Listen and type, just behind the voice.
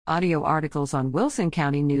Audio articles on Wilson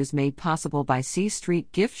County News made possible by C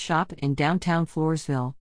Street Gift Shop in downtown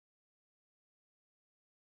Floresville.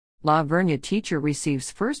 La Vernia teacher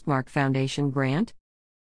receives Firstmark Foundation grant.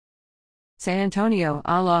 San Antonio,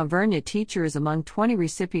 a La Vernia teacher is among 20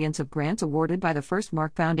 recipients of grants awarded by the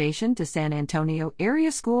Firstmark Foundation to San Antonio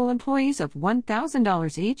area school employees of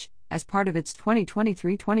 $1,000 each, as part of its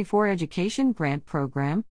 2023-24 education grant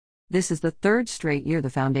program. This is the third straight year the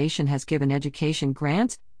foundation has given education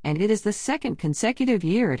grants, and it is the second consecutive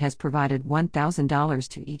year it has provided $1,000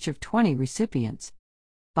 to each of 20 recipients.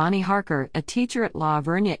 Bonnie Harker, a teacher at La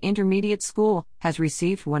Vernia Intermediate School, has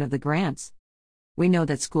received one of the grants. We know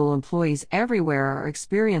that school employees everywhere are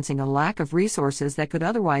experiencing a lack of resources that could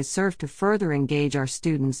otherwise serve to further engage our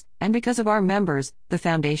students, and because of our members, the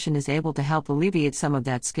foundation is able to help alleviate some of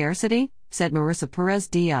that scarcity, said Marissa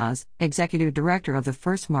Perez-Diaz, Executive Director of the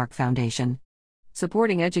Firstmark Foundation.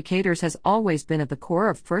 Supporting educators has always been at the core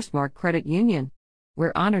of Firstmark Credit Union.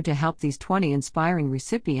 We're honored to help these 20 inspiring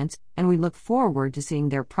recipients, and we look forward to seeing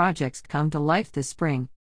their projects come to life this spring.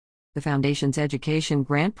 The Foundation's education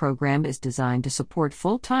grant program is designed to support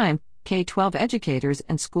full-time, K-12 educators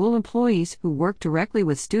and school employees who work directly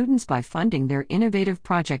with students by funding their innovative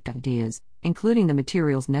project ideas, including the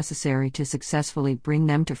materials necessary to successfully bring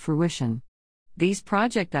them to fruition. These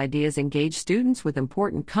project ideas engage students with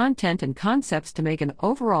important content and concepts to make an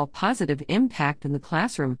overall positive impact in the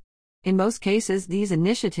classroom. In most cases, these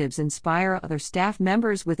initiatives inspire other staff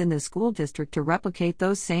members within the school district to replicate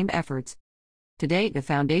those same efforts. To date, the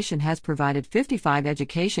foundation has provided 55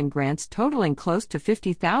 education grants totaling close to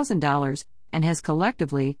 $50,000 and has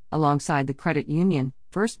collectively, alongside the credit union,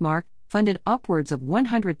 Firstmark, funded upwards of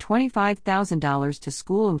 $125,000 to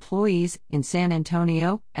school employees in San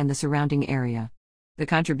Antonio and the surrounding area. The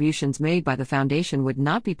contributions made by the foundation would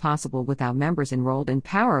not be possible without members enrolled in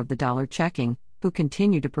Power of the Dollar Checking, who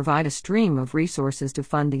continue to provide a stream of resources to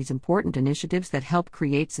fund these important initiatives that help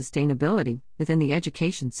create sustainability within the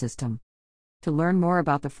education system. To learn more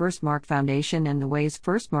about the Firstmark Foundation and the ways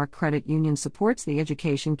Firstmark Credit Union supports the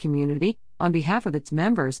education community, on behalf of its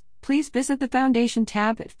members, please visit the Foundation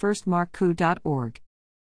tab at firstmarkcu.org.